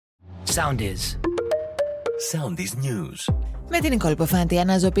Soundis. Soundis News. Με την Νικόλη Ποφάντη,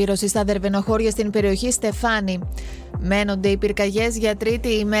 αναζωπήρωση στα δερβενοχώρια στην περιοχή Στεφάνη. Μένονται οι πυρκαγιές για τρίτη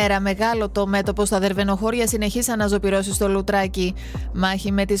ημέρα. Μεγάλο το μέτωπο στα δερβενοχώρια, συνεχής αναζωπηρώσεις στο Λουτράκι.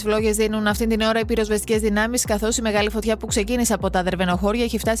 Μάχη με τις φλόγες δίνουν αυτήν την ώρα οι πυροσβεστικές δυνάμεις, καθώς η μεγάλη φωτιά που ξεκίνησε από τα δερβενοχώρια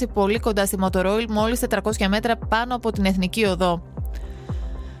έχει φτάσει πολύ κοντά στη Μοτορόιλ, μόλις 400 μέτρα πάνω από την Εθνική Οδό.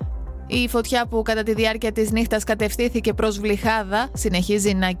 Η φωτιά που κατά τη διάρκεια της νύχτας κατευθύνθηκε προς Βλυχάδα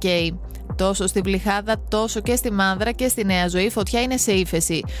συνεχίζει να καίει. Τόσο στη Βλυχάδα, τόσο και στη Μάνδρα και στη Νέα Ζωή, η φωτιά είναι σε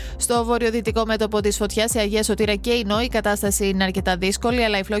ύφεση. Στο βορειοδυτικό μέτωπο της φωτιάς, σε Αγία Σωτήρα και Ινώ, η κατάσταση είναι αρκετά δύσκολη,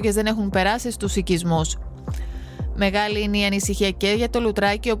 αλλά οι φλόγες δεν έχουν περάσει στους οικισμούς. Μεγάλη είναι η ανησυχία και για το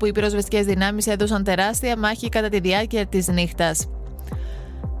Λουτράκι, όπου οι πυροσβεστικές δυνάμεις έδωσαν τεράστια μάχη κατά τη διάρκεια της νύχτας.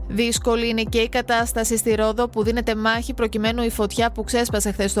 Δύσκολη είναι και η κατάσταση στη Ρόδο, που δίνεται μάχη προκειμένου η φωτιά που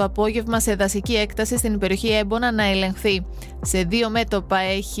ξέσπασε χθες το απόγευμα σε δασική έκταση στην περιοχή Έμπονα να ελεγχθεί. Σε 2 μέτωπα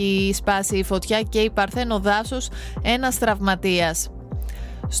έχει σπάσει η φωτιά και η Παρθένο δάσος, ένας τραυματίας.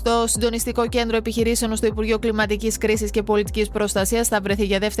 Στο συντονιστικό κέντρο επιχειρήσεων στο Υπουργείο Κλιματικής Κρίσης και Πολιτικής Προστασίας θα βρεθεί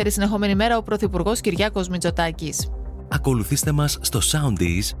για δεύτερη συνεχόμενη μέρα ο Πρωθυπουργός Κυριάκος Μητσοτάκης. Ακολουθήστε μας στο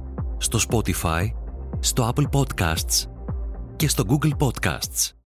Soundis, στο Spotify, στο Apple Podcasts και στο Google Podcasts.